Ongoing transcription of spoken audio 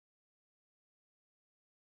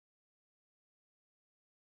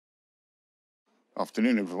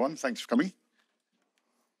Afternoon, everyone. Thanks for coming.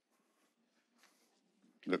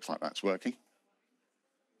 Looks like that's working.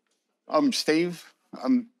 I'm Steve.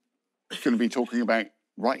 I'm going to be talking about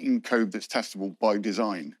writing code that's testable by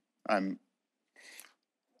design.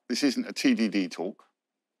 This isn't a TDD talk,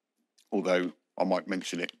 although I might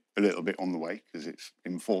mention it a little bit on the way because it's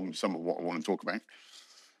informed some of what I want to talk about.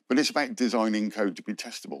 But it's about designing code to be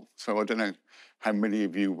testable. So I don't know how many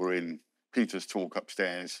of you were in Peter's talk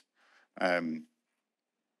upstairs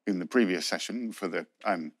in the previous session for the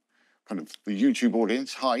kind of the YouTube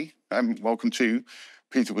audience. Hi, welcome to.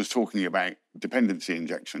 Peter was talking about dependency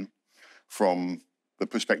injection from the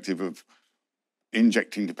perspective of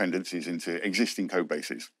injecting dependencies into existing code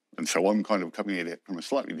bases. And so I'm kind of coming at it from a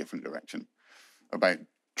slightly different direction about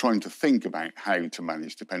trying to think about how to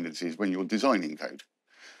manage dependencies when you're designing code.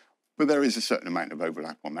 But there is a certain amount of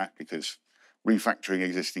overlap on that because refactoring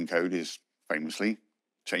existing code is famously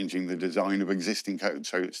changing the design of existing code.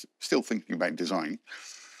 So it's still thinking about design.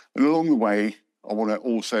 And along the way, I want to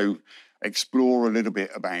also explore a little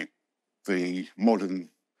bit about the modern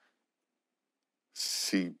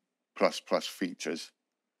C++ features.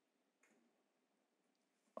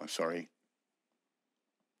 Oh, sorry.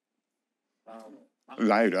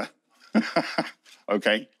 Louder.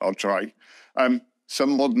 Okay, I'll try.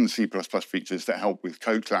 Some modern C++ features that help with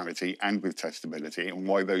code clarity and with testability and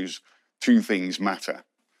why those two things matter.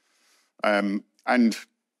 And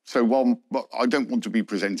so while I don't want to be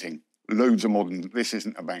presenting loads of modern, this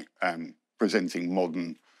isn't about presenting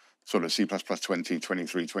modern sort of C++ 20,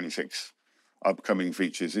 23, 26 upcoming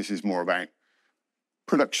features. This is more about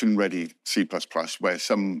production-ready C++, where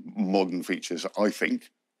some modern features, I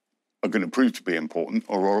think, are going to prove to be important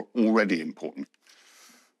or are already important.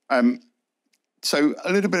 So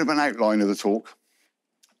a little bit of an outline of the talk.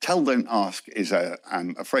 Tell, don't ask is a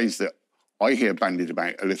phrase that I hear bandied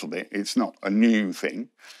about a little bit. It's not a new thing.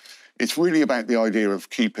 It's really about the idea of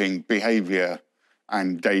keeping behavior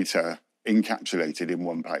and data encapsulated in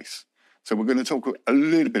one place. So we're going to talk a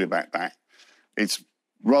little bit about that. It's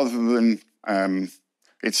rather than,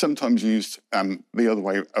 it's sometimes used the other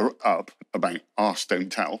way up about ask,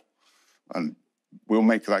 don't tell. And we'll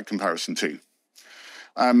make that comparison too.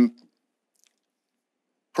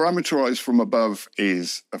 Parameterized from above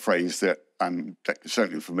is a phrase that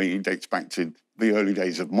certainly for me dates back to the early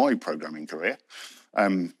days of my programming career.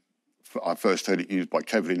 I first heard it used by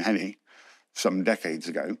Kevin Henney some decades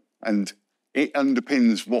ago, and it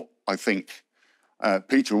underpins what I think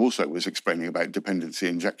Peter also was explaining about dependency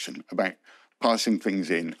injection, about passing things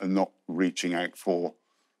in and not reaching out for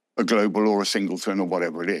a global or a singleton or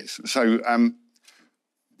whatever it is. So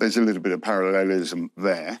there's a little bit of parallelism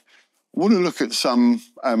there. I want to look at some,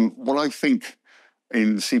 what I think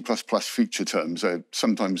in C++ feature terms are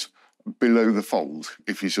sometimes below the fold,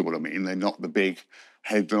 if you see what I mean. They're not the big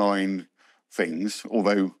headline things,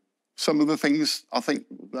 although some of the things I think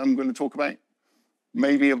I'm going to talk about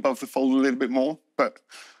maybe above the fold a little bit more, but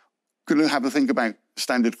going to have a think about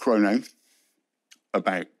standard chrono,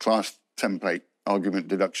 about class template argument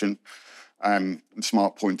deduction,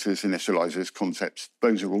 smart pointers, initializers, concepts.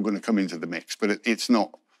 Those are all going to come into the mix, but it's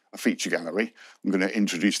not a feature gallery. I'm going to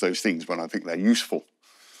introduce those things when I think they're useful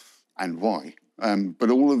and why. But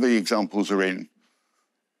all of the examples are in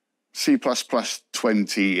C++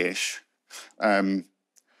 20-ish.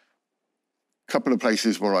 Couple of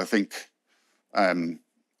places where I think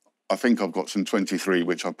I've got some 23,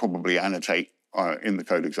 which I'll probably annotate in the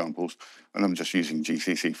code examples, and I'm just using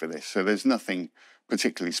GCC for this. So there's nothing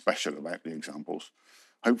particularly special about the examples.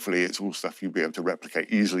 Hopefully it's all stuff you'll be able to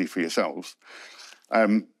replicate easily for yourselves.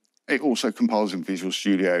 It also compiles in Visual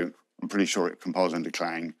Studio. I'm pretty sure it compiles under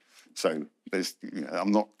Clang. So there's,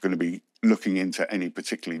 I'm not going to be looking into any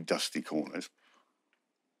particularly dusty corners.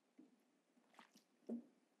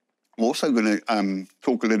 I'm also going to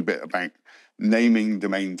talk a little bit about naming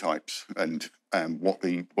domain types and what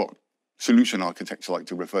solution architects like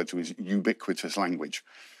to refer to as ubiquitous language.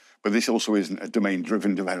 But this also isn't a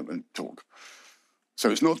domain-driven development talk.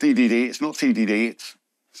 So it's not DDD, it's not TDD, it's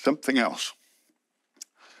something else.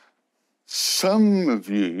 Some of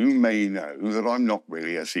you may know that I'm not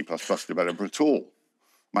really a C++ developer at all.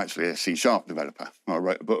 I'm actually a C# developer. I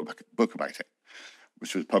wrote a book about it,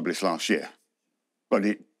 which was published last year. But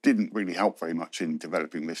it didn't really help very much in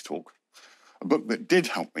developing this talk. A book that did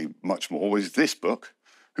help me much more was this book,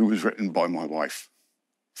 who was written by my wife,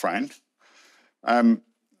 Fran,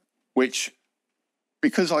 which,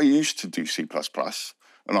 because I used to do C++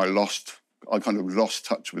 and I kind of lost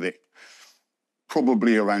touch with it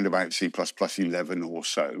probably around about C++ 11 or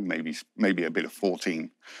so, maybe a bit of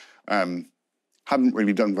 14. Haven't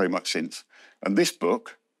really done very much since. And this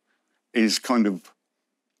book is kind of,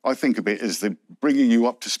 I think of it as the bringing you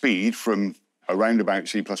up to speed from around about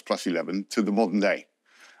C++ 11 to the modern day.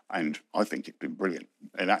 And I think it's been brilliant.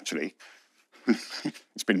 And actually,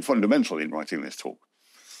 it's been fundamental in writing this talk.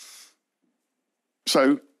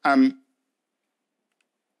 So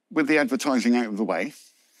with the advertising out of the way,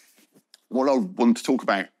 what I want to talk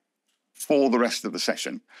about for the rest of the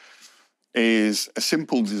session is a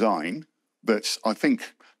simple design that's, I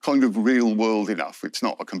think, kind of real world enough. It's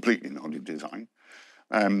not a completely nodded design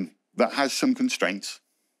that has some constraints,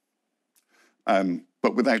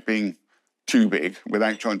 but without being too big,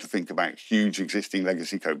 without trying to think about huge existing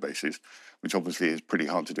legacy code bases, which obviously is pretty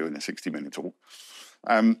hard to do in a 60-minute talk.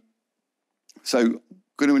 So I'm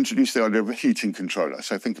going to introduce the idea of a heating controller.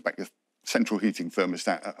 So think about your central heating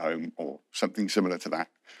thermostat at home or something similar to that.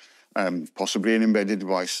 Possibly an embedded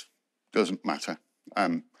device, doesn't matter.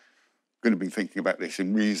 I'm going to be thinking about this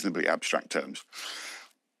in reasonably abstract terms.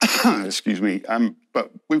 Excuse me.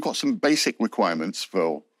 But we've got some basic requirements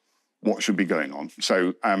for what should be going on.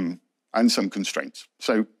 So, and some constraints.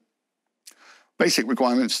 So basic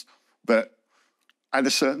requirements that at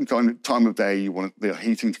a certain kind of time of day, you want the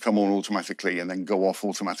heating to come on automatically and then go off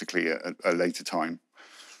automatically at a later time.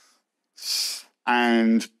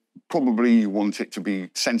 And probably you want it to be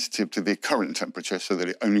sensitive to the current temperature so that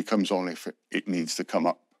it only comes on if it needs to come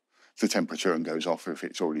up to temperature and goes off if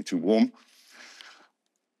it's already too warm.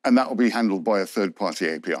 And that will be handled by a third-party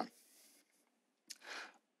API.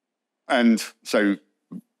 And so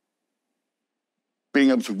being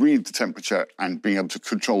able to read the temperature and being able to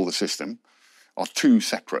control the system are two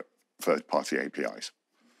separate third-party APIs.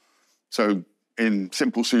 So in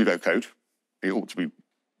simple pseudocode, it ought to be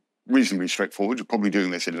reasonably straightforward. You're probably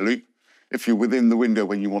doing this in a loop. If you're within the window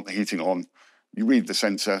when you want the heating on, you read the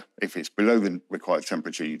sensor. If it's below the required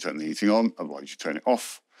temperature, you turn the heating on. Otherwise, you turn it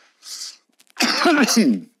off.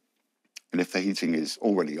 And if the heating is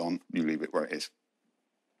already on, you leave it where it is.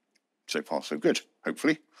 So far, so good,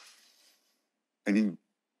 hopefully. Any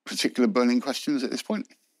particular burning questions at this point?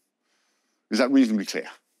 Is that reasonably clear?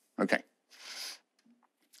 Okay.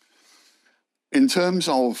 In terms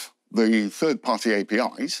of the third-party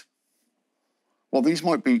APIs, well, these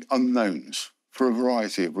might be unknowns for a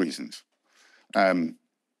variety of reasons. The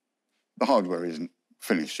hardware isn't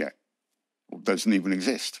finished yet, or doesn't even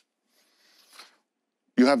exist.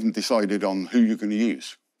 You haven't decided on who you're going to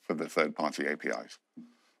use for the third-party APIs.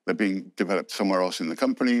 They're being developed somewhere else in the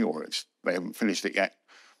company, or they haven't finished it yet.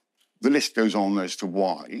 The list goes on as to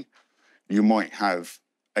why you might have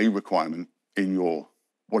a requirement in your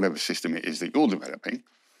whatever system it is that you're developing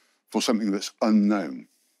for something that's unknown.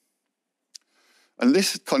 And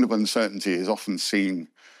this kind of uncertainty is often seen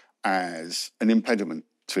as an impediment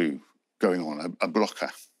to going on, a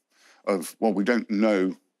blocker of, well, we don't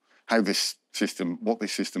know how this system, what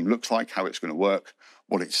this system looks like, how it's going to work,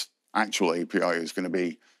 what its actual API is going to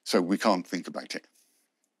be, so we can't think about it.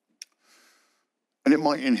 And it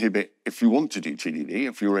might inhibit, if you want to do TDD,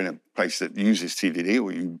 if you're in a place that uses TDD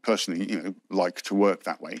or you personally like to work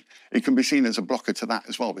that way, it can be seen as a blocker to that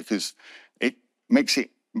as well, because it makes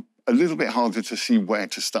it a little bit harder to see where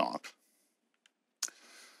to start.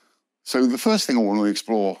 So the first thing I want to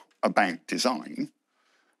explore about design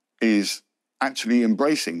is actually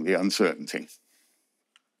embracing the uncertainty,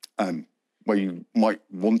 where you might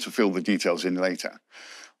want to fill the details in later,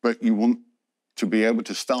 but you want to be able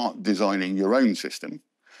to start designing your own system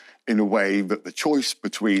in a way that the choice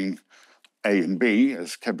between A and B,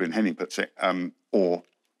 as Kevin Henny puts it, or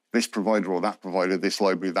this provider or that provider, this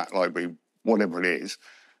library, that library, whatever it is,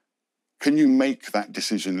 can you make that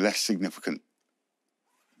decision less significant,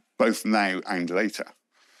 both now and later?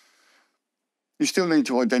 You still need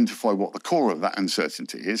to identify what the core of that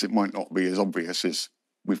uncertainty is. It might not be as obvious as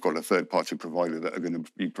we've got a third-party provider that are going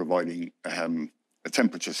to be providing a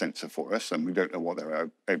temperature sensor for us, and we don't know what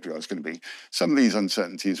their API is going to be. Some of these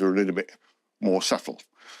uncertainties are a little bit more subtle.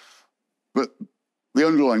 But the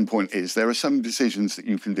underlying point is there are some decisions that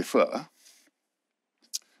you can defer.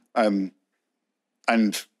 And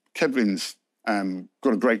Kevin's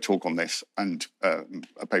got a great talk on this and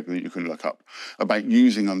a paper that you can look up about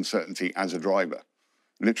using uncertainty as a driver,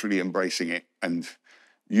 literally embracing it and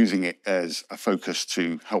using it as a focus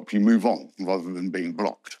to help you move on rather than being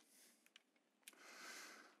blocked.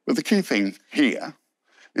 But the key thing here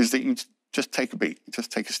is that you just take a beat,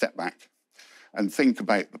 just take a step back and think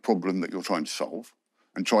about the problem that you're trying to solve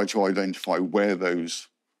and try to identify where those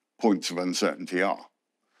points of uncertainty are.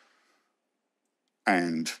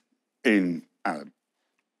 And in a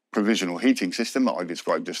provisional heating system that I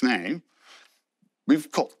described just now,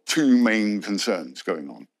 we've got two main concerns going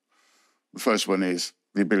on. The first one is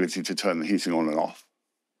the ability to turn the heating on and off.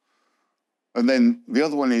 And then the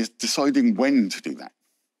other one is deciding when to do that.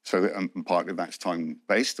 So that, and partly that's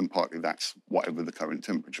time-based and partly that's whatever the current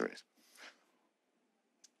temperature is.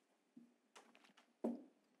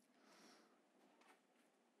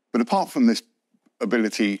 But apart from this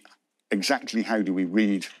ability, exactly how do we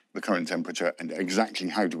read the current temperature and exactly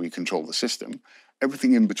how do we control the system,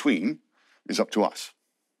 everything in between is up to us.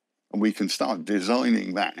 And we can start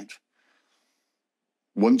designing that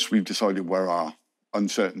once we've decided where our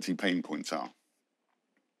uncertainty pain points are.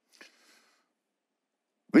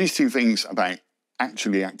 These two things about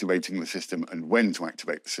actually activating the system and when to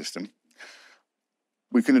activate the system,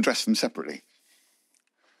 we can address them separately.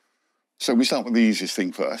 So we start with the easiest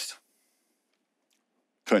thing first,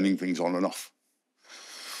 turning things on and off.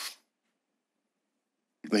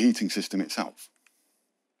 The heating system itself.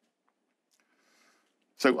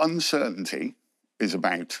 So uncertainty is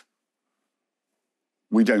about,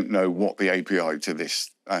 we don't know what the API to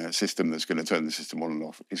this system that's going to turn the system on and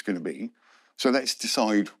off is going to be. So let's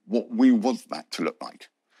decide what we want that to look like.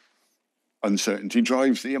 Uncertainty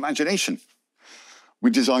drives the imagination.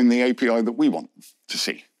 We design the API that we want to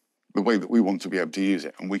see, the way that we want to be able to use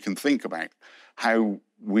it. And we can think about how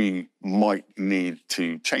we might need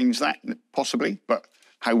to change that, possibly, but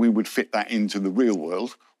how we would fit that into the real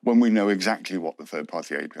world when we know exactly what the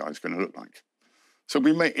third-party API is going to look like. So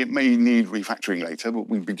it may need refactoring later, but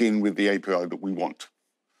we begin with the API that we want.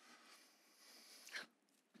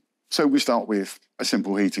 So we start with a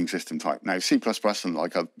simple heating system type. Now, C++ and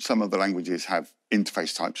like some other languages have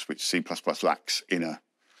interface types, which C++ lacks in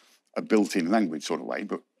a built-in language sort of way.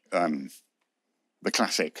 But the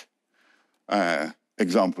classic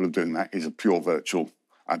example of doing that is a pure virtual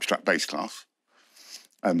abstract base class.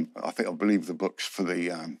 I believe the books for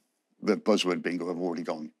the buzzword bingo have already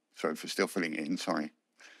gone. So if you're still filling it in, sorry.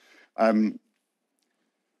 But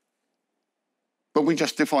we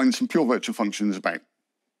just define some pure virtual functions about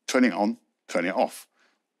turn it on, turn it off.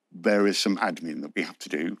 There is some admin that we have to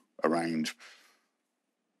do around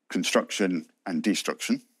construction and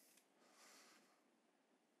destruction,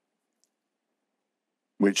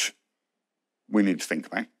 which we need to think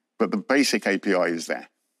about. But the basic API is there.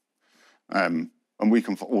 And we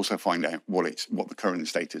can also find out what the current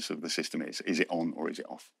status of the system is. Is it on or is it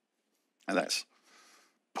off? And that's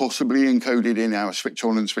possibly encoded in our switch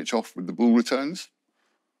on and switch off with the bool returns.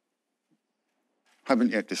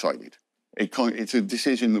 Haven't yet decided. It's a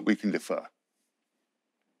decision that we can defer.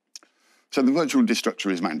 So the virtual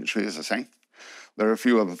destructure is mandatory, as I say. There are a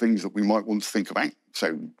few other things that we might want to think about.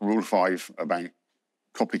 So rule 5 about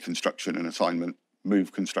copy construction and assignment,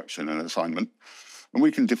 move construction and assignment. And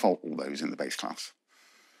we can default all those in the base class.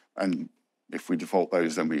 And if we default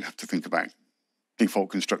those, then we have to think about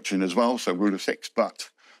default construction as well, so rule of 6. But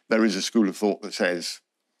there is a school of thought that says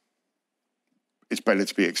it's better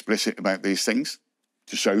to be explicit about these things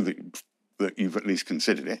to show that you've at least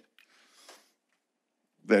considered it.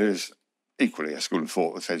 There's equally a school of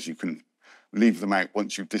thought that says you can leave them out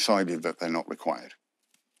once you've decided that they're not required.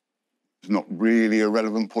 It's not really a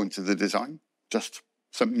relevant point to the design, just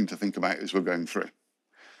something to think about as we're going through.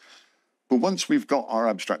 But once we've got our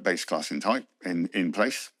abstract base class in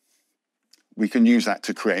place, we can use that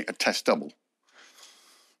to create a testable.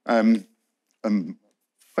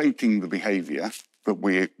 Faking the behavior that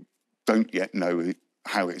we don't yet know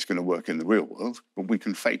how it's going to work in the real world, but we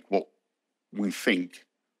can fake what we think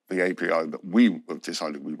the API that we have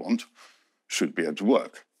decided we want should be able to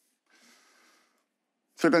work.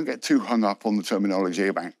 So don't get too hung up on the terminology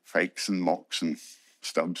about fakes and mocks and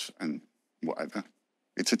stubs and whatever.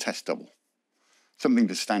 It's a test double, something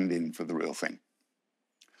to stand in for the real thing.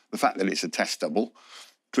 The fact that it's a test double,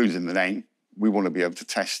 clues in the name, we want to be able to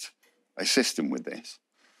test a system with this.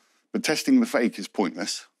 But testing the fake is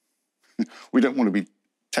pointless. We don't want to be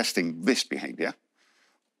testing this behavior.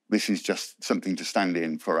 This is just something to stand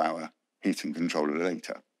in for our heating controller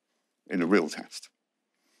later in a real test.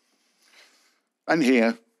 And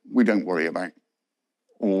here, we don't worry about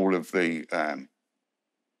all of the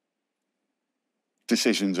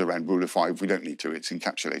decisions around rule of 5. We don't need to. It's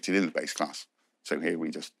encapsulated in the base class. So here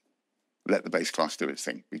we just let the base class do its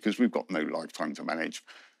thing because we've got no lifetime to manage.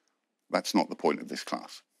 That's not the point of this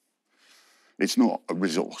class. It's not a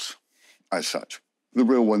resource as such. The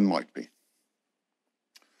real one might be.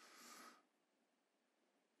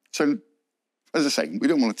 So, as I say, we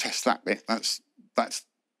don't want to test that bit. That's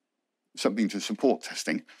something to support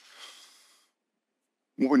testing.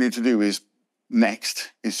 What we need to do is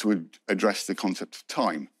next is to address the concept of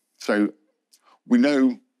time. So we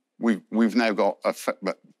know we've now got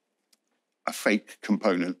a fake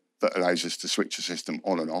component that allows us to switch a system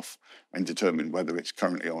on and off and determine whether it's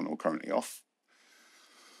currently on or currently off.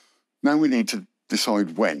 Now we need to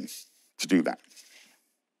decide when to do that.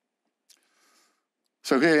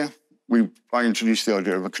 So here, I introduced the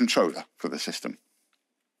idea of a controller for the system.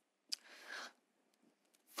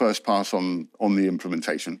 First pass on the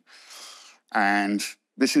implementation. And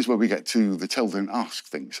this is where we get to the tell, don't ask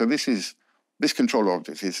thing. So this controller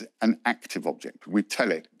object is an active object. We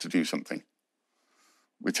tell it to do something.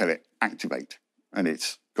 We tell it activate. And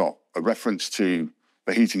it's got a reference to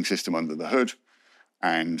the heating system under the hood,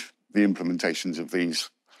 and the implementations of these,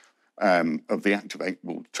 of the activate,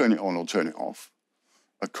 will turn it on or turn it off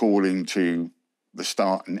according to the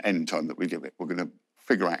start and end time that we give it. We're going to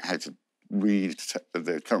figure out how to read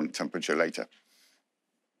the current temperature later.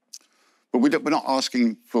 But we're not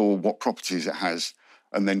asking for what properties it has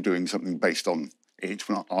and then doing something based on it.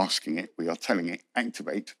 We're not asking it. We are telling it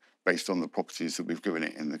activate based on the properties that we've given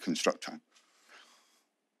it in the constructor.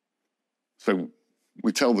 So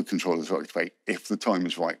we tell the controller to activate if the time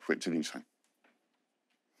is right for it to do so.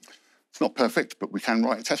 It's not perfect, but we can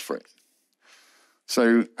write a test for it.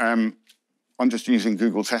 So I'm just using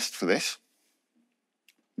Google Test for this.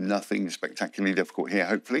 Nothing spectacularly difficult here,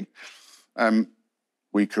 hopefully.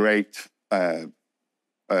 We create a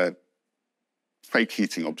fake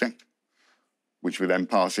heating object, which we then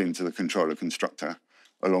pass into the controller constructor,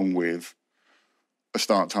 along with a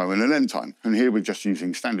start time and an end time. And here we're just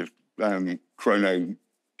using standard chrono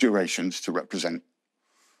durations to represent,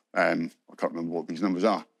 I can't remember what these numbers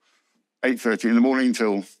are, 8:30 in the morning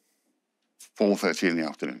till 4:30 in the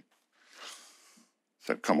afternoon.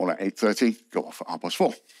 So come on at 8:30, go off at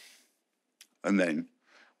 4:30. And then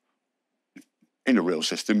in a real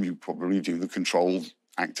system, you probably do the control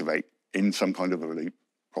activate in some kind of a loop,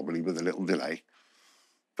 probably with a little delay.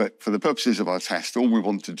 But for the purposes of our test, all we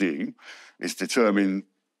want to do is determine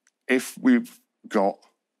if we've got,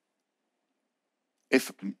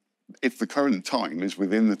 if the current time is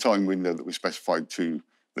within the time window that we specified to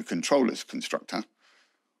the controller's constructor,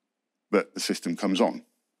 that the system comes on.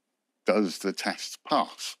 Does the test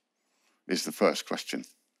pass? Is the first question.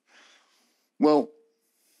 Well,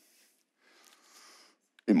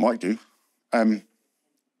 it might do.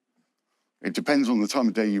 It depends on the time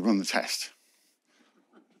of day you run the test.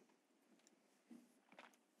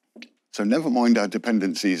 So never mind our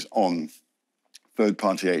dependencies on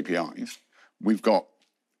third-party APIs. We've got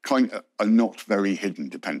kind of a not very hidden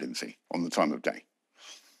dependency on the time of day.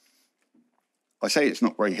 I say it's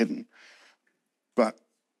not very hidden, but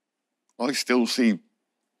I still see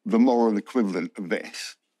the moral equivalent of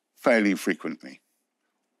this fairly frequently.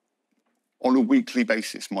 On a weekly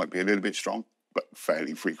basis might be a little bit strong, but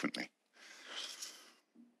fairly frequently.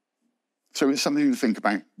 So it's something to think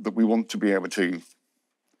about, that we want to be able to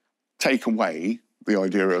take away the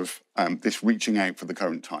idea of this reaching out for the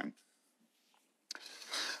current time.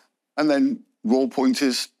 And then raw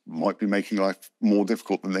pointers might be making life more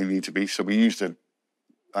difficult than they need to be. So we used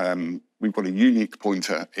we've got a unique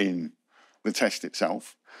pointer in the test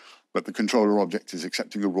itself, but the controller object is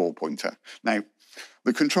accepting a raw pointer. Now,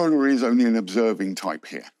 the controller is only an observing type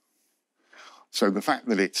here. So the fact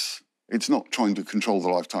that it's not trying to control the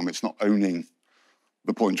lifetime, it's not owning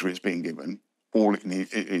the pointer it's being given, all it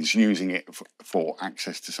needs is using it for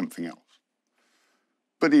access to something else.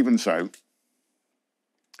 But even so,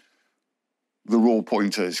 the raw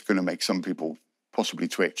pointer is going to make some people possibly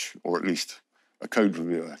twitch, or at least a code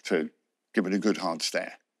reviewer to give it a good hard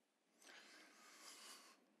stare.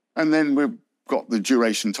 And then we've got the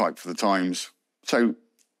duration type for the times. So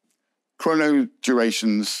chrono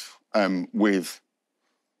durations with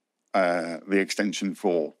the extension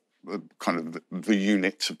for kind of the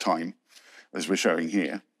units of time, as we're showing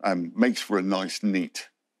here, makes for a nice, neat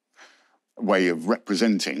way of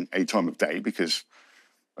representing a time of day, because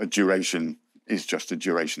a duration is just a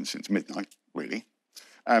duration since midnight, really.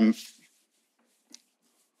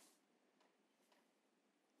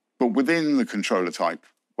 But within the controller type,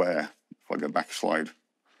 where, if I go back a slide,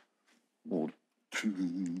 or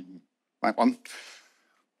to that one,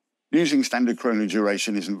 using standard chrono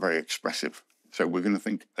duration isn't very expressive. So we're going to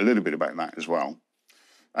think a little bit about that as well.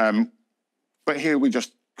 But here we're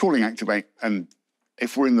just calling activate, and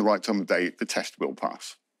if we're in the right time of day, the test will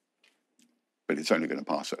pass. But it's only going to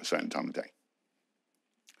pass at a certain time of day.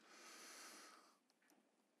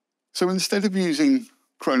 So instead of using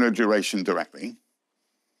chrono duration directly,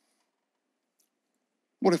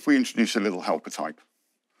 what if we introduce a little helper type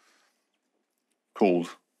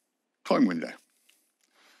called time window?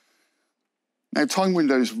 Now, time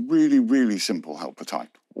window is really, really simple helper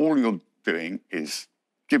type. All you're doing is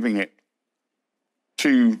giving it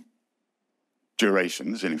two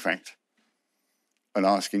durations, in effect, and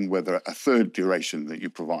asking whether a third duration that you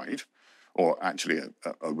provide or actually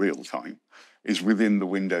a real time, is within the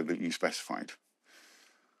window that you specified.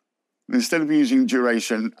 Instead of using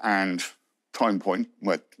duration and time point,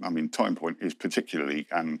 well, I mean, time point is particularly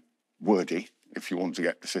wordy if you want to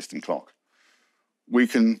get the system clock, we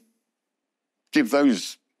can give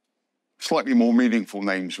those slightly more meaningful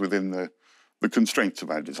names within the constraints of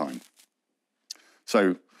our design.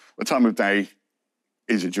 So the time of day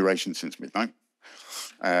is a duration since midnight,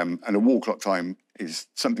 and a wall clock time is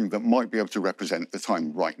something that might be able to represent the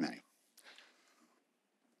time right now.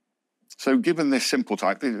 So given this simple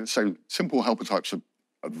type, so simple helper types are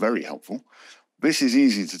very helpful. This is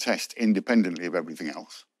easy to test independently of everything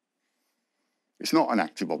else. It's not an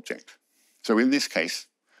active object. So in this case,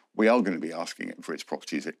 we are going to be asking it for its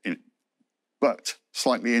properties, but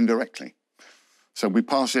slightly indirectly. So we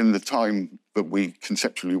pass in the time that we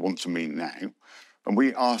conceptually want to mean now, and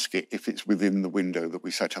we ask it if it's within the window that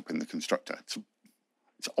we set up in the constructor. It's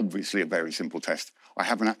obviously a very simple test. I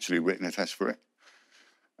haven't actually written a test for it.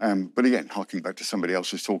 But again, harking back to somebody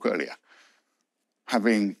else's talk earlier,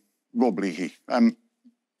 having Rob Leahy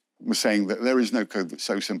was saying that there is no code that's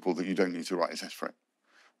so simple that you don't need to write a test for it.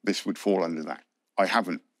 This would fall under that. I have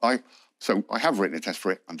written a test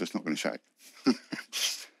for it, I'm just not going to show it.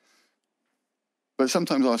 But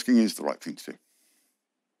sometimes asking is the right thing to do.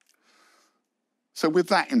 So with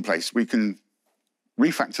that in place, we can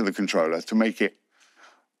refactor the controller to make it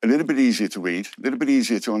a little bit easier to read, a little bit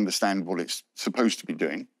easier to understand what it's supposed to be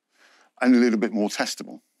doing, and a little bit more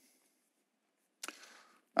testable.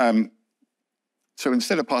 So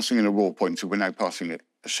instead of passing in a raw pointer, we're now passing it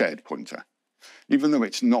a shared pointer. Even though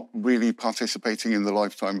it's not really participating in the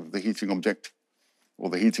lifetime of the heating object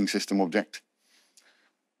or the heating system object,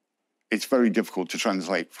 it's very difficult to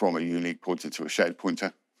translate from a unique pointer to a shared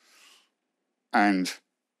pointer. And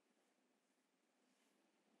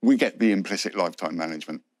we get the implicit lifetime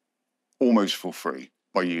management almost for free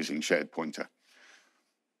by using shared pointer.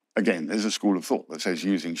 Again, there's a school of thought that says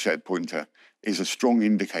using shared pointer is a strong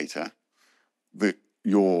indicator that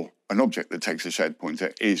an object that takes a shared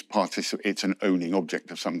pointer is it's an owning object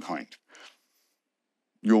of some kind.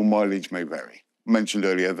 Your mileage may vary. I mentioned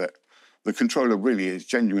earlier that the controller really is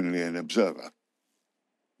genuinely an observer,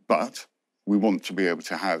 but we want to be able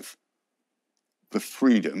to have the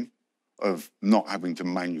freedom of not having to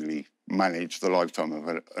manually manage the lifetime of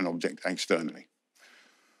an object externally.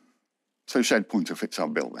 So shared pointer fits our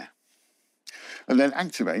bill there. And then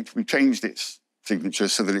activate, we changed its signature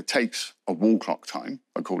so that it takes a wall clock time,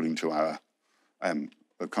 according to our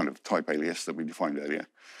kind of type alias that we defined earlier,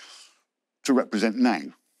 to represent now.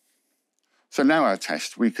 So now our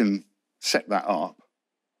test, we can set that up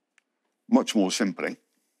much more simply.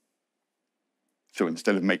 So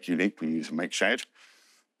instead of make unique, we use a make shared.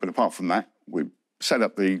 But apart from that, we set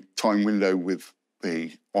up the time window with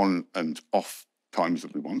the on and off times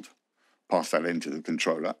that we want, pass that into the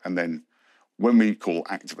controller, and then when we call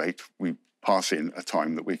activate, we pass in a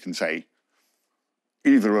time that we can say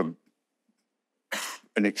either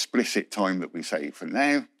an explicit time that we say for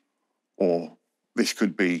now, or this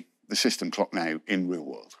could be the system clock now in real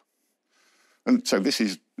world. And so this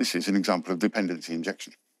is an example of dependency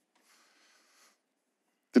injection.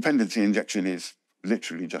 Dependency injection is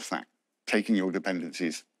literally just that, taking your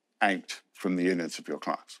dependencies out from the innards of your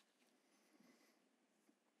class.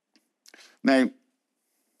 Now,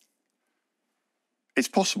 it's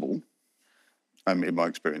possible, in my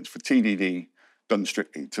experience, for TDD done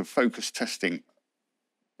strictly to focus testing,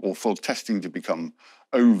 or for testing to become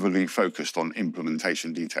overly focused on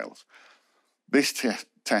implementation details. This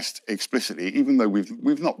test explicitly, even though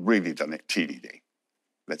we've not really done it TDD,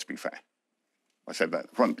 let's be fair. I said that at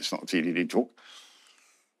the front, it's not a TDD talk.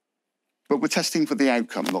 But we're testing for the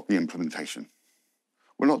outcome, not the implementation.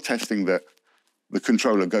 We're not testing that the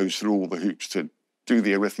controller goes through all the hoops to do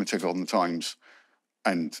the arithmetic on the times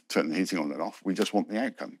and turn the heating on and off. We just want the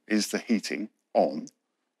outcome. Is the heating on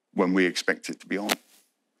when we expect it to be on?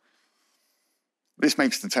 This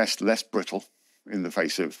makes the test less brittle in the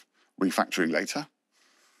face of refactoring later,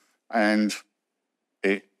 and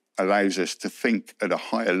it allows us to think at a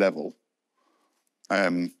higher level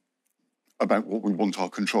about what we want our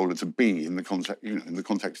controller to be in the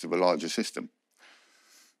context of a larger system.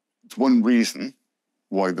 It's one reason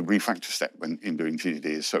why the refactor step in doing TDD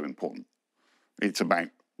is so important. It's about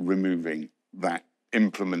removing that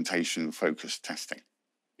implementation-focused testing,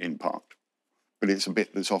 in part. But it's a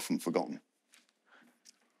bit that's often forgotten.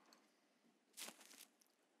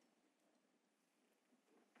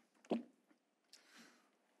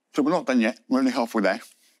 So we're not done yet. We're only halfway there.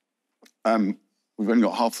 We've only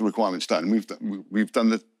got half the requirements done. We've done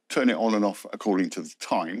the turn it on and off according to the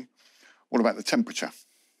time. What about the temperature?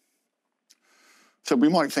 So we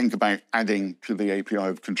might think about adding to the API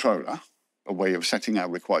of controller a way of setting our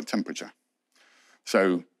required temperature.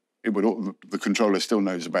 So the controller still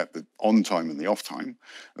knows about the on time and the off time,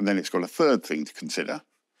 and then it's got a third thing to consider,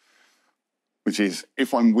 which is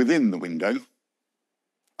if I'm within the window,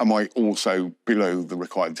 am I also below the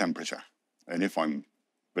required temperature? And if I'm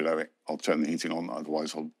below it, I'll turn the heating on,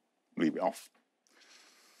 otherwise I'll leave it off.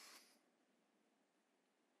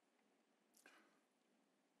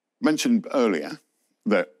 Mentioned earlier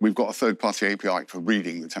that we've got a third-party API for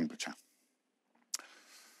reading the temperature.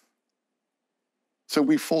 So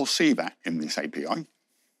we foresee that in this API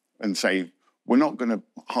and say, we're not going to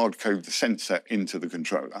hard code the sensor into the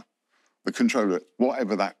controller. The controller,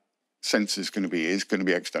 whatever that sensor is going to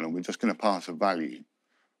be external. We're just going to pass a value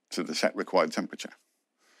to the set required temperature.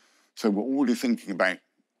 So we're already thinking about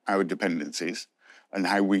our dependencies and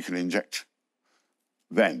how we can inject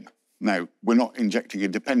them. Now, we're not injecting a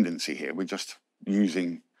dependency here. We're just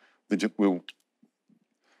using the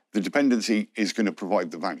dependency is going to provide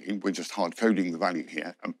the value. We're just hard coding the value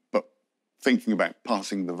here, but thinking about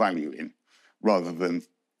passing the value in rather than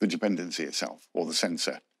the dependency itself or the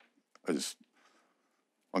sensor, as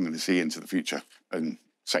I'm going to see into the future and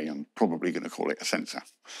say I'm probably going to call it a sensor.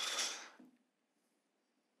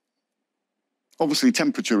 Obviously,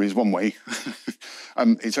 temperature is one way.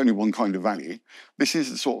 It's only one kind of value. This is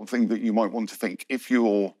the sort of thing that you might want to think if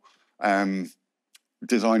you're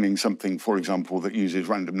designing something, for example, that uses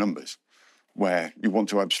random numbers, where you want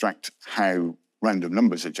to abstract how random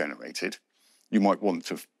numbers are generated. You might want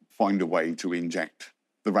to find a way to inject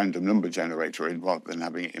the random number generator in rather than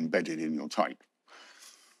having it embedded in your type.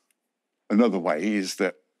 Another way is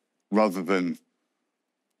that rather than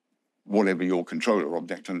whatever your controller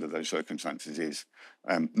object under those circumstances is,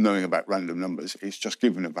 knowing about random numbers, it's just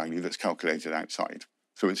given a value that's calculated outside.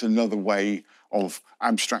 So it's another way of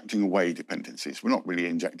abstracting away dependencies. We're not really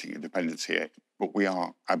injecting a dependency here, but we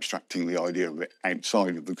are abstracting the idea of it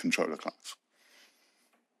outside of the controller class.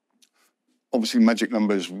 Obviously, magic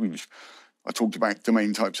numbers, I talked about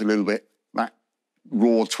domain types a little bit. That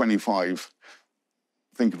raw 25,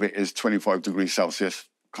 think of it as 25 degrees Celsius,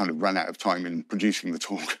 kind of ran out of time in producing the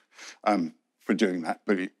talk for doing that,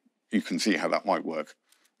 but you can see how that might work.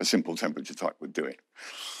 A simple temperature type would do it.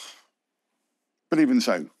 But even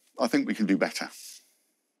so, I think we can do better.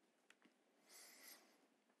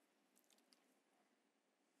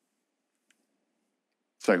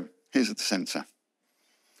 So here's the sensor.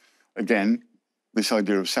 Again, this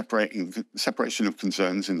idea of separation of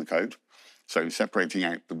concerns in the code. So separating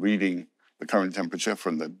out the reading the current temperature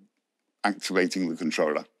from the activating the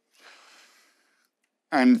controller.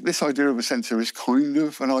 And this idea of a sensor is kind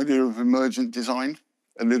of an idea of emergent design,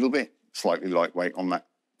 a little bit, slightly lightweight on that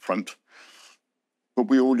front. But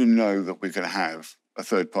we already know that we're going to have a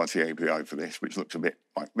third-party API for this, which looks a bit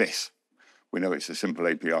like this. We know it's a simple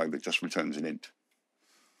API that just returns an int.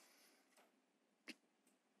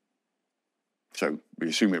 So we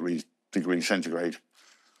assume it reads degrees centigrade,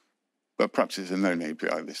 but perhaps it's a known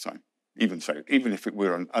API this time. Even so, even if it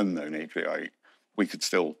were an unknown API, we could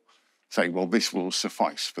still say, well, this will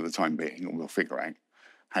suffice for the time being, and we'll figure out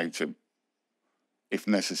how to, if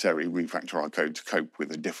necessary, refactor our code to cope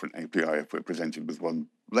with a different API if we're presented with one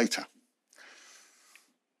later.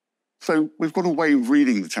 So we've got a way of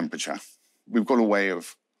reading the temperature. We've got a way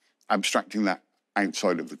of abstracting that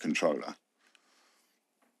outside of the controller.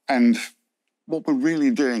 And what we're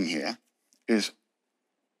really doing here is,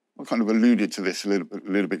 I kind of alluded to this a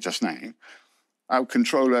little bit just now, our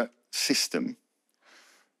controller system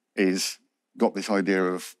is got this idea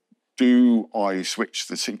of, do I switch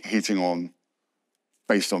the heating on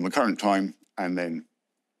based on the current time, and then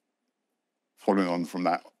following on from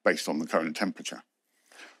that based on the current temperature.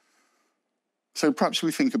 So perhaps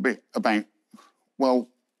we think a bit about, well,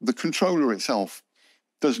 the controller itself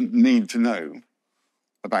doesn't need to know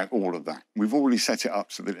about all of that. We've already set it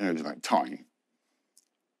up so that it knows about time.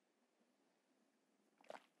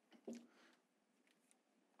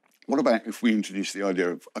 What about if we introduce the idea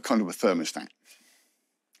of a kind of a thermostat,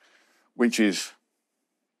 which is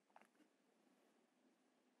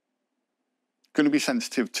going to be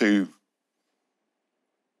sensitive to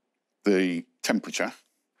the temperature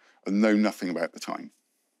and know nothing about the time.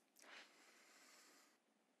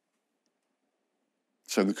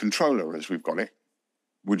 So the controller, as we've got it,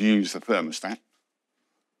 would use the thermostat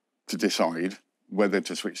to decide whether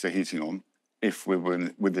to switch the heating on if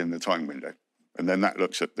we're within the time window. And then that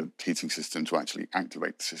looks at the heating system to actually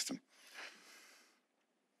activate the system.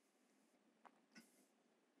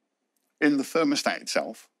 In the thermostat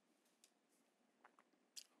itself,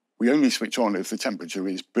 we only switch on if the temperature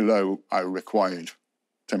is below our required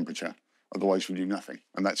temperature Otherwise, we do nothing.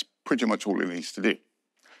 And that's pretty much all it needs to do.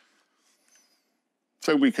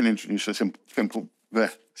 So we can introduce a simple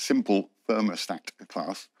thermostat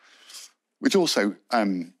class, which also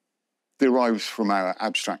derives from our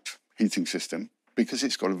abstract heating system because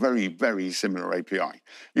it's got a very, very similar API,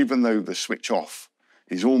 even though the switch off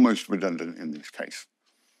is almost redundant in this case.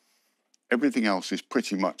 Everything else is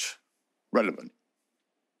pretty much relevant.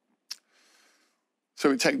 So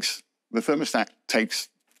the thermostat takes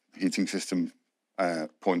heating system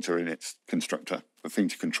pointer in its constructor, the thing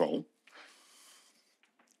to control,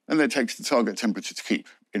 and then takes the target temperature to keep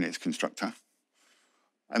in its constructor,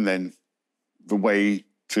 and then the way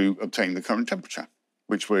to obtain the current temperature,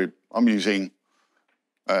 which I'm using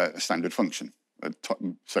a standard function,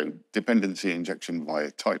 so dependency injection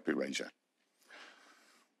via type erasure.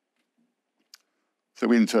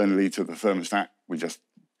 So internally to the thermostat, we just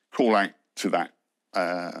call out to that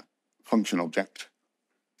function object,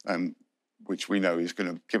 which we know is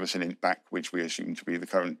going to give us an int back, which we assume to be the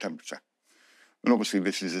current temperature. And obviously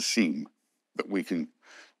this is a seam that we can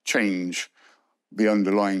change the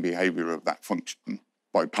underlying behavior of that function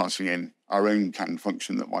by passing in our own canned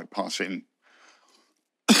function that might pass in,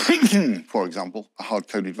 for example, a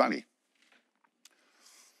hard-coded value.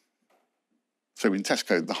 So in test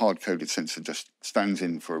code, the hard-coded sensor just stands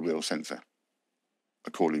in for a real sensor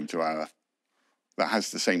according to that has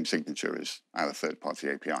the same signature as our third-party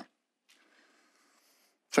API.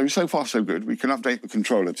 So far so good. We can update the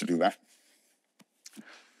controller to do that.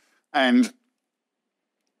 And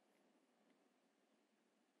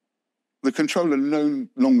the controller no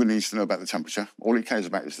longer needs to know about the temperature. All it cares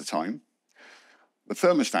about is the time. The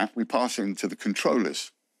thermostat, we pass into the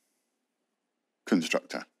controller's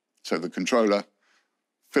constructor. So the controller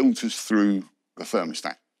filters through the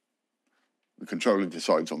thermostat. The controller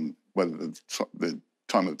decides on whether the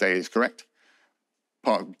time of day is correct.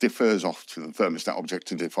 Part differs off to the thermostat object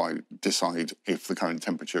to decide if the current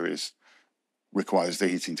temperature requires the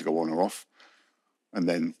heating to go on or off. And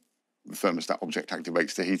then the thermostat object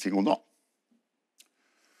activates the heating or not.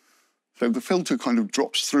 So the filter kind of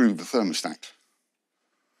drops through the thermostat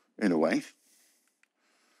in a way.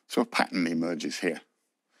 So a pattern emerges here.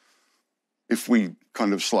 If we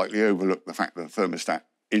kind of slightly overlook the fact that the thermostat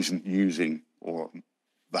isn't using, or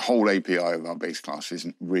the whole API of our base class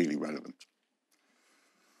isn't really relevant.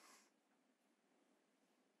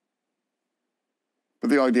 But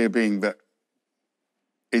the idea being that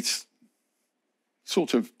it's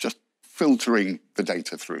sort of just filtering the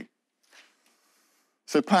data through.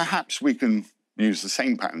 So perhaps we can use the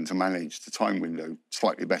same pattern to manage the time window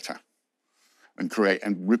slightly better and create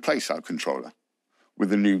and replace our controller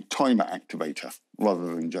with a new timer activator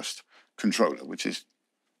rather than just controller, which is,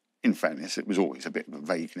 in fairness, it was always a bit of a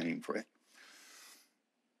vague name for it.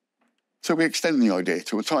 So we extend the idea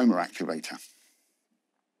to a timer activator,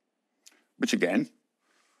 which again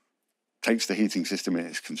takes the heating system in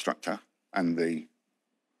its constructor and the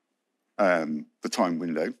time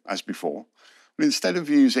window as before. But instead of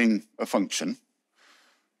using a function,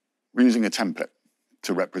 we're using a template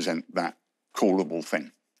to represent that callable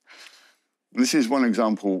thing. This is one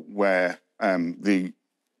example where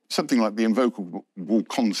something like the invocable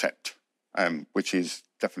concept, which is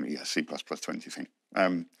definitely a C++20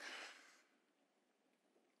 thing,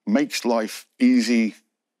 makes life easy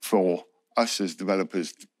for us as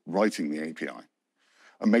developers writing the API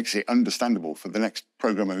and makes it understandable for the next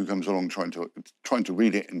programmer who comes along trying to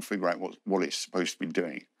read it and figure out what it's supposed to be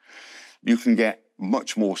doing. You can get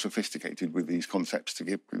much more sophisticated with these concepts to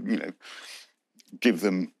give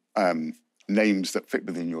them names that fit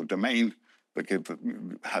within your domain, but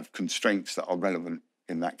have constraints that are relevant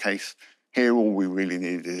in that case. Here, all we really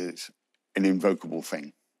need is an invocable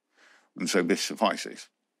thing. And so this suffices.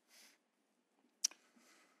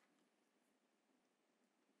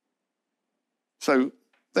 So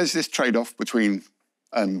there's this trade-off between,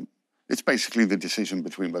 it's basically the decision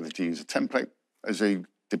between whether to use a template as a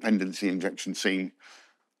dependency injection scene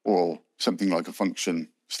or something like a function,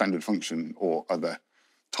 standard function, or other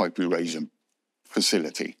type erasure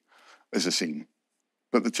facility as a scene.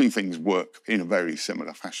 But the two things work in a very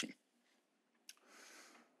similar fashion.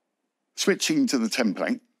 Switching to the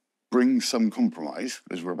template brings some compromise,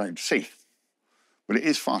 as we're about to see, but it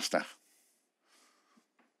is faster.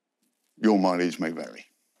 Your mileage may vary.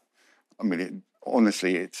 I mean,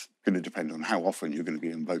 honestly, it's going to depend on how often you're going to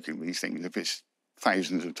be invoking these things. If it's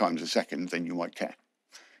thousands of times a second, then you might care.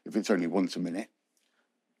 If it's only once a minute,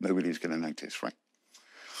 nobody's going to notice, right?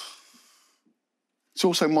 It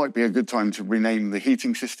also might be a good time to rename the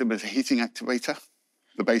heating system as a heating activator,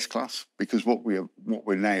 the base class, because what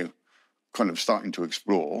we're now kind of starting to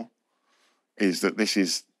explore is that this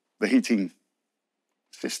is the heating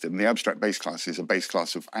system, the abstract base class is a base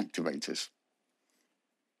class of activators.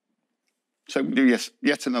 So we do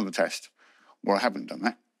yet another test where I haven't done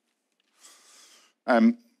that.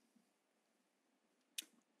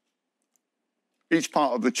 Each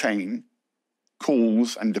part of the chain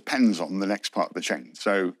calls and depends on the next part of the chain.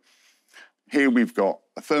 So here we've got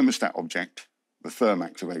a thermostat object, the therm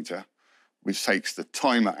activator, which takes the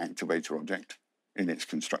timer activator object in its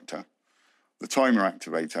constructor. The timer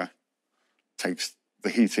activator takes the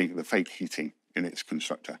heating, the fake heating in its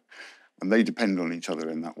constructor, and they depend on each other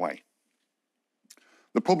in that way.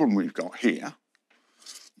 The problem we've got here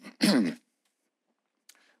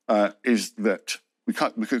is that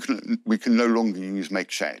we can no longer use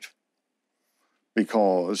make shared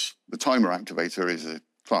because the timer activator is a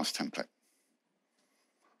class template.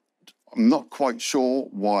 I'm not quite sure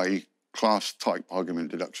why class type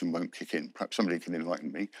argument deduction won't kick in. Perhaps somebody can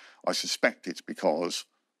enlighten me. I suspect it's because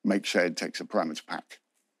make shared takes a parameter pack.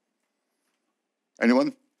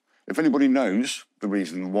 Anyone? If anybody knows the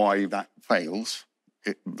reason why that fails,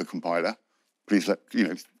 the compiler, please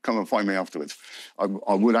come and find me afterwards.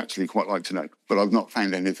 I would actually quite like to know, but I've not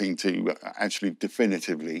found anything to actually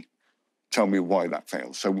definitively tell me why that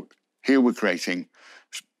fails. So here we're creating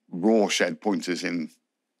raw shared pointers in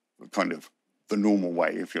kind of the normal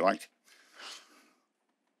way, if you like.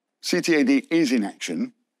 CTAD is in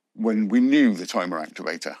action when we knew the timer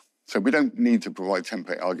activator. So we don't need to provide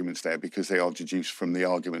template arguments there because they are deduced from the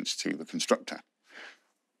arguments to the constructor.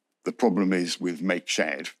 The problem is with make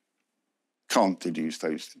shared, can't deduce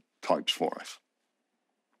those types for us.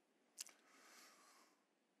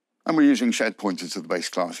 And we're using shared pointers to the base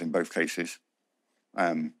class in both cases,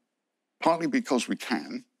 partly because we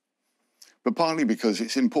can, but partly because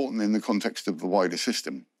it's important in the context of the wider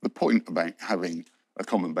system. The point about having a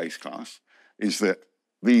common base class is that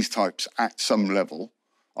these types at some level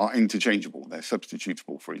are interchangeable, they're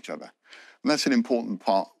substitutable for each other. And that's an important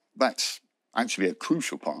part, that's actually a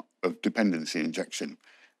crucial part of dependency injection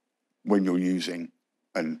when you're using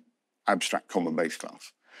an abstract common base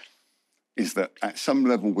class, is that at some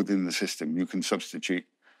level within the system, you can substitute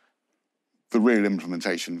the real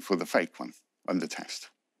implementation for the fake one under test.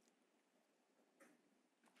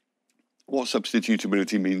 What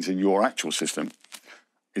substitutability means in your actual system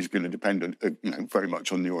is going to depend on, very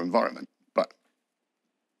much on your environment. But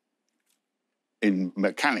in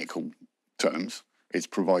mechanical terms, it's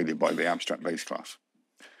provided by the abstract base class.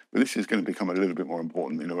 But this is going to become a little bit more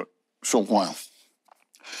important in a short while.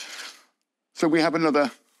 So we have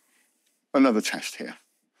another test here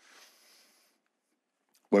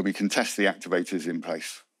where we can test the activators in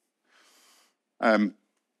place.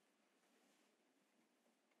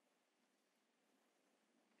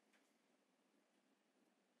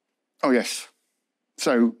 Oh yes,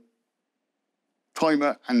 so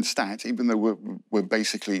timer and stat, even though we're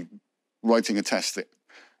basically writing a test that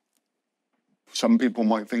some people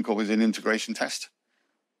might think of as an integration test,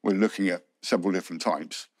 we're looking at several different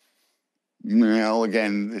types. Now,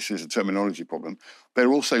 again, this is a terminology problem.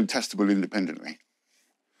 They're also testable independently,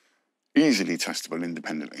 easily testable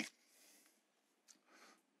independently.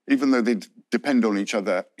 Even though they depend on each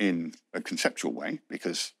other in a conceptual way,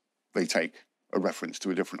 because they take a reference to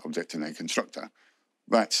a different object in a constructor,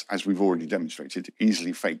 that's, as we've already demonstrated,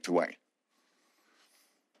 easily faked away.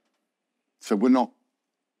 So we're not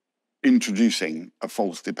introducing a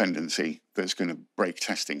false dependency that's going to break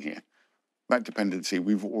testing here. That dependency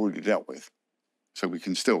we've already dealt with, so we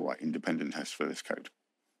can still write independent tests for this code.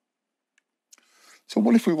 So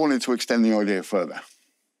what if we wanted to extend the idea further?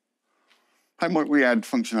 How might we add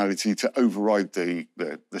functionality to override the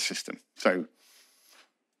system? So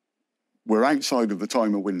we're outside of the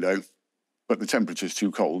timer window, but the temperature's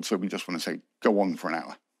too cold, so we just want to say, go on for an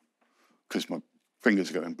hour, because my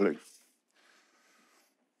fingers are going blue.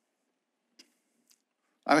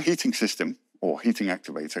 Our heating system, or heating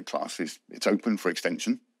activator class, it's open for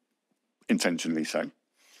extension, intentionally so.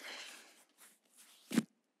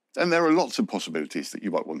 And there are lots of possibilities that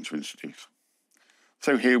you might want to introduce.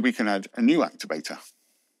 So here we can add a new activator,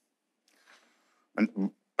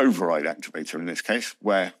 an override activator in this case,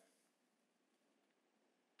 where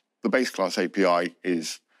the base class API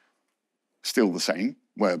is still the same,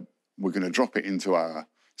 where we're going to drop it into our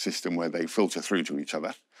system where they filter through to each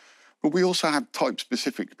other. But we also have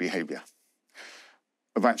type-specific behavior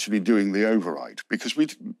of actually doing the override, because we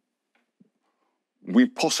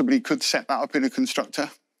possibly could set that up in a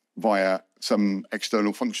constructor via some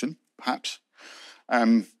external function, perhaps.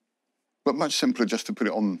 But much simpler just to put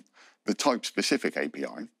it on the type-specific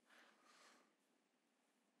API.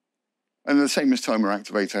 And the same as timer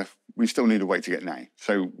activator, we still need a way to get now.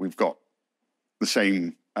 So we've got the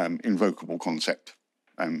same invocable concept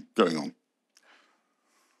going on.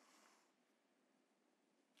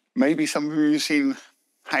 Maybe some of you have seen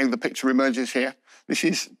how the picture emerges here. This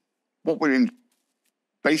is what we're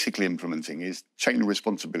basically implementing is chain of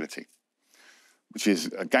responsibility, which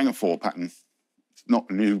is a gang of four pattern. It's not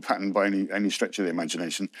a new pattern by any stretch of the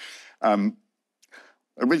imagination.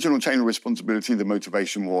 Original chain of responsibility, the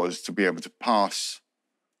motivation was to be able to pass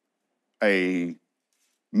a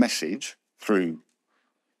message through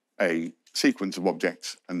a sequence of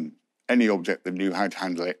objects, and any object that knew how to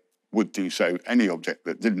handle it would do so. Any object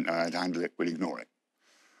that didn't know how to handle it would ignore it.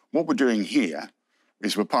 What we're doing here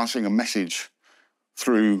is we're passing a message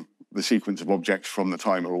through the sequence of objects from the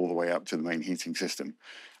timer all the way up to the main heating system.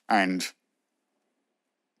 And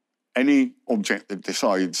any object that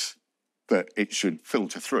decides that it should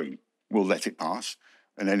filter through will let it pass,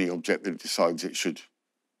 and any object that decides it should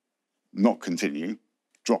not continue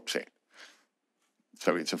drops it.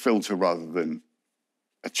 So it's a filter rather than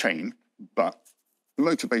a chain, but the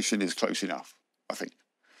motivation is close enough, I think.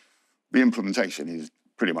 The implementation is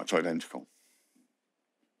pretty much identical.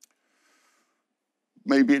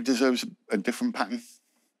 Maybe it deserves a different pattern.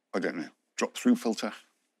 I don't know, drop-through filter.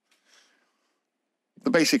 The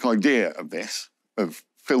basic idea of this, of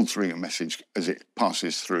filtering a message as it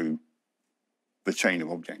passes through the chain of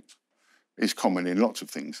objects, is common in lots of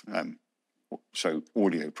things. So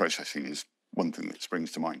audio processing is one thing that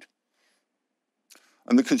springs to mind.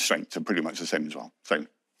 And the constraints are pretty much the same as well. So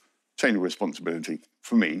chain of responsibility,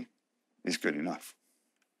 for me, is good enough.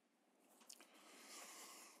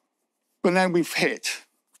 But now we've hit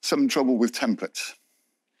some trouble with templates,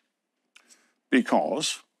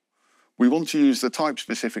 because we want to use the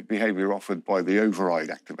type-specific behavior offered by the override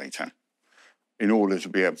activator in order to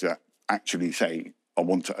be able to actually say, I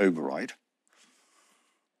want to override.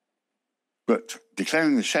 But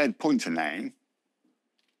declaring the shared pointer now,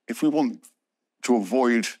 if we want to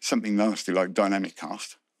avoid something nasty like dynamic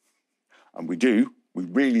cast, and we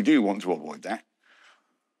really do want to avoid that,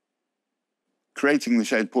 creating the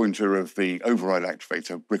shared pointer of the override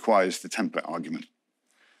activator requires the template argument.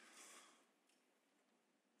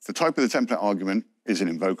 The type of the template argument is an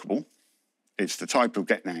invocable. It's the type of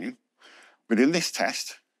getNow. But in this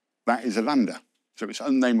test, that is a lambda, so it's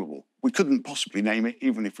unnameable. We couldn't possibly name it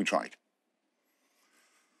even if we tried.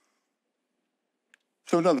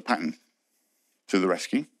 So another pattern to the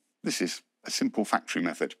rescue. This is a simple factory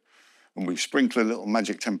method, and we sprinkle a little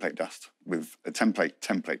magic template dust with a template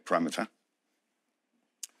parameter,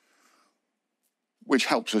 which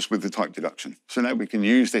helps us with the type deduction. So now we can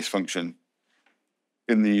use this function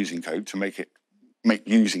in the using code to make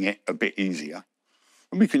using it a bit easier.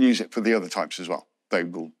 And we can use it for the other types as well. They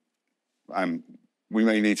will, we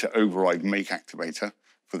may need to override make activator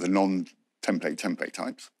for the non-template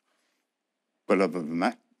types. But other than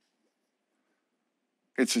that,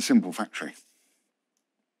 it's a simple factory.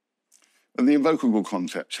 And the invocable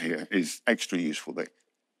concept here is extra useful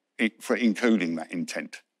for encoding that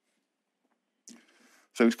intent.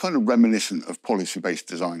 So it's kind of reminiscent of policy-based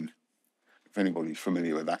design, if anybody's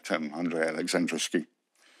familiar with that term, Andrei Alexandrovsky,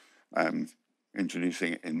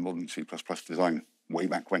 introducing it in modern C++ design way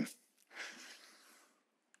back when.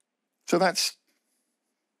 So that's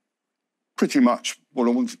pretty much what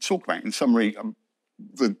I wanted to talk about. In summary,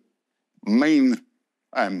 the main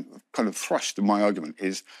kind of thrust of my argument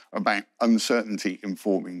is about uncertainty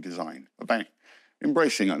informing design, about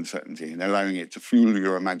embracing uncertainty and allowing it to fuel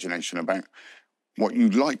your imagination about what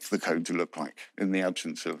you'd like the code to look like in the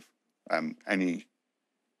absence of any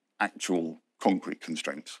actual concrete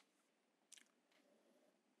constraints.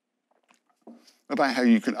 About how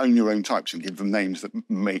you can own your own types and give them names that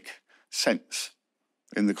make sense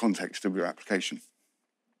in the context of your application.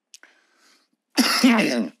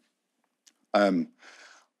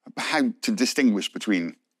 How to distinguish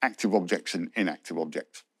between active objects and inactive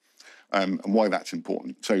objects, and why that's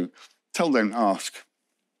important. So tell, don't ask,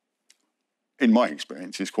 in my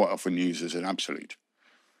experience, is quite often used as an absolute.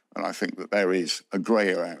 And I think that there is a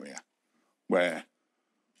grayer area where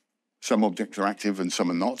some objects are active and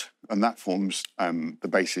some are not, and that forms the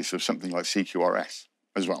basis of something like CQRS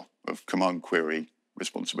as well, of command query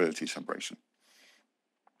responsibility separation.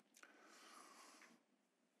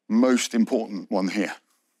 Most important one here,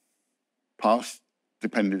 pass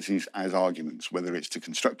dependencies as arguments, whether it's to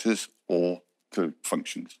constructors or to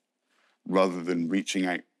functions, rather than reaching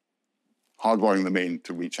out, hardwiring them in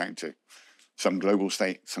to reach out to some global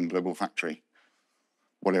state, some global factory,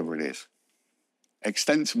 whatever it is.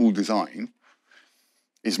 Extensible design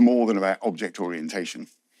is more than about object orientation,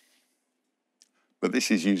 but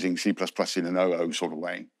this is using C++ in an OO sort of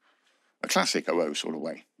way, a classic OO sort of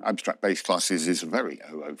way. Abstract-based classes is a very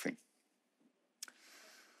OO thing.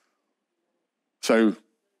 So,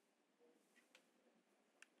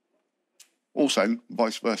 also,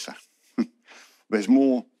 vice versa. There's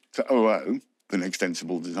more to OO than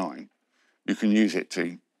extensible design. You can use it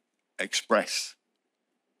to express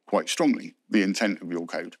quite strongly the intent of your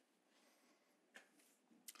code.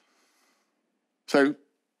 So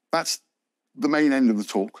that's the main end of the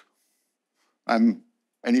talk.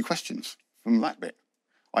 Any questions from that bit?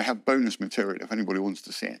 I have bonus material if anybody wants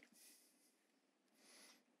to see it.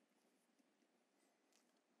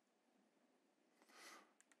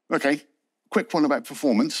 Okay, quick one about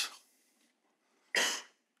performance.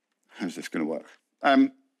 How's this going to work?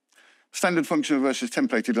 Standard function versus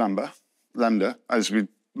templated lambda, as we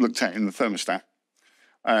looked at in the thermostat.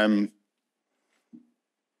 There's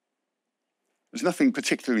nothing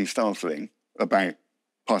particularly startling about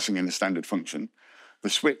passing in a standard function. The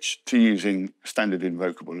switch to using standard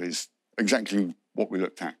invocable is exactly what we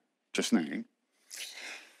looked at just now.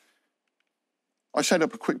 I set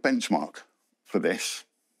up a quick benchmark for this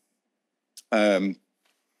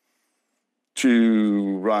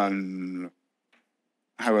to run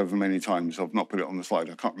however many times. I've not put it on the slide.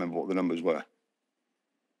 I can't remember what the numbers were.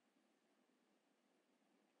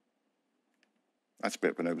 That's a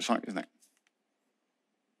bit of an oversight, isn't it?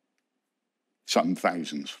 Some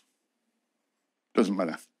thousands. Doesn't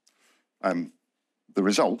matter. The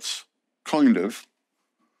results kind of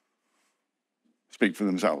speak for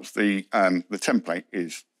themselves. The template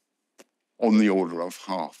is on the order of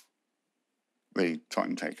half the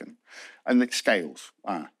time taken. And it scales.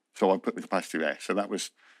 So I put the capacity there. So that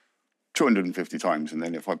was 250 times. And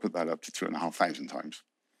then if I put that up to 2,500 times,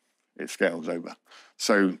 it scales over.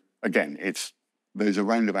 So again, there's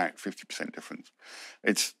around about 50% difference.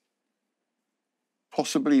 It's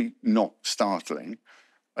possibly not startling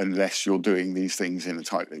unless you're doing these things in a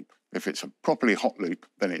tight loop. If it's a properly hot loop,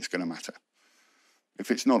 then it's going to matter.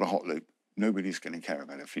 If it's not a hot loop, nobody's going to care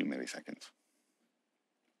about a few milliseconds.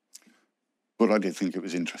 But I did think it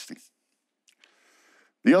was interesting.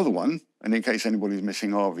 The other one, and in case anybody's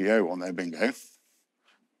missing RVO on their bingo,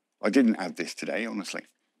 I didn't add this today, honestly.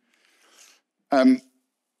 There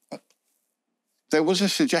was a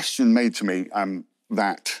suggestion made to me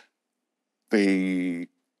that the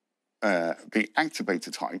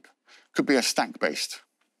activator type could be a stack-based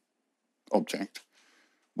object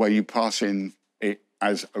where you pass in it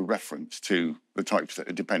as a reference to the types that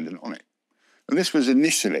are dependent on it. And this was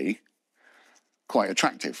initially quite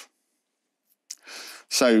attractive.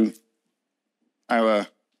 So our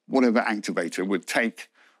whatever activator would take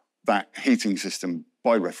that heating system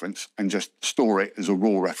by reference and just store it as a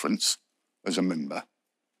raw reference as a member.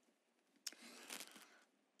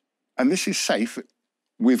 And this is safe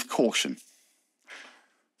with caution.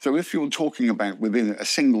 So if you're talking about within a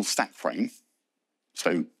single stack frame,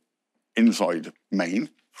 so inside main,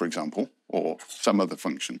 for example, or some other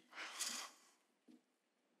function,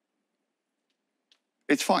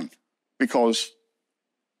 it's fine because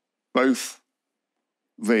both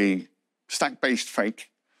the stack-based fake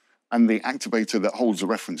and the activator that holds a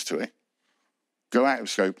reference to it go out of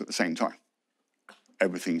scope at the same time.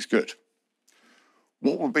 Everything's good.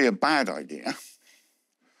 What would be a bad idea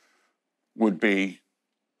would be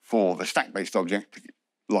for the stack-based object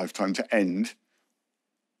lifetime to end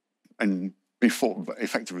and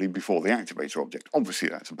effectively before the activator object. Obviously,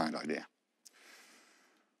 that's a bad idea.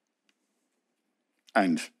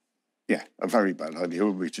 And yeah, a very bad idea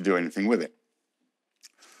would be to do anything with it.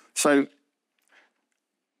 So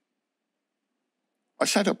I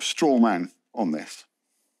set up straw man on this,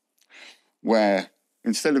 where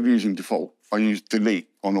instead of using default, I use delete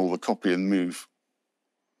on all the copy and move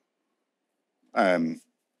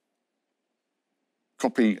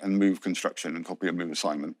construction and copy and move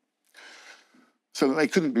assignment. So that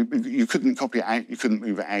they you couldn't copy it out, you couldn't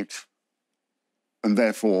move it out. And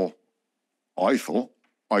therefore, I thought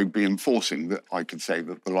I'd be enforcing that I could say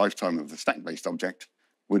that the lifetime of the stack-based object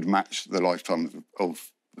would match the lifetime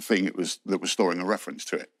of the thing that was storing a reference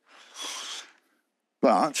to it.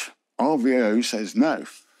 But RVO says no.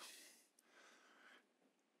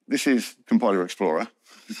 This is Compiler Explorer,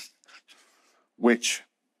 which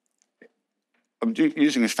I'm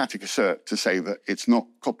using a static assert to say that it's not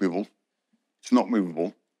copyable, it's not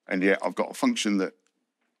movable, and yet I've got a function that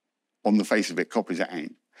on the face of it copies it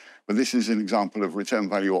out. But this is an example of return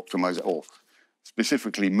value optimization, or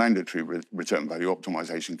specifically mandatory return value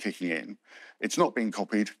optimization kicking in. It's not being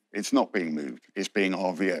copied, it's not being moved, it's being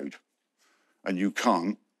RVO'd. And you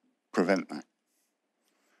can't prevent that.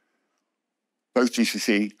 Both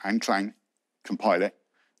GCC and Clang compile it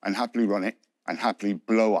and happily run it and happily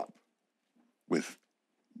blow up with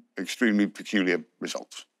extremely peculiar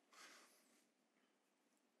results.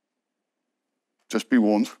 Just be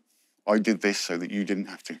warned, I did this so that you didn't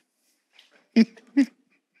have to.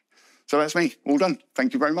 So that's me, all done.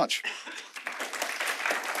 Thank you very much.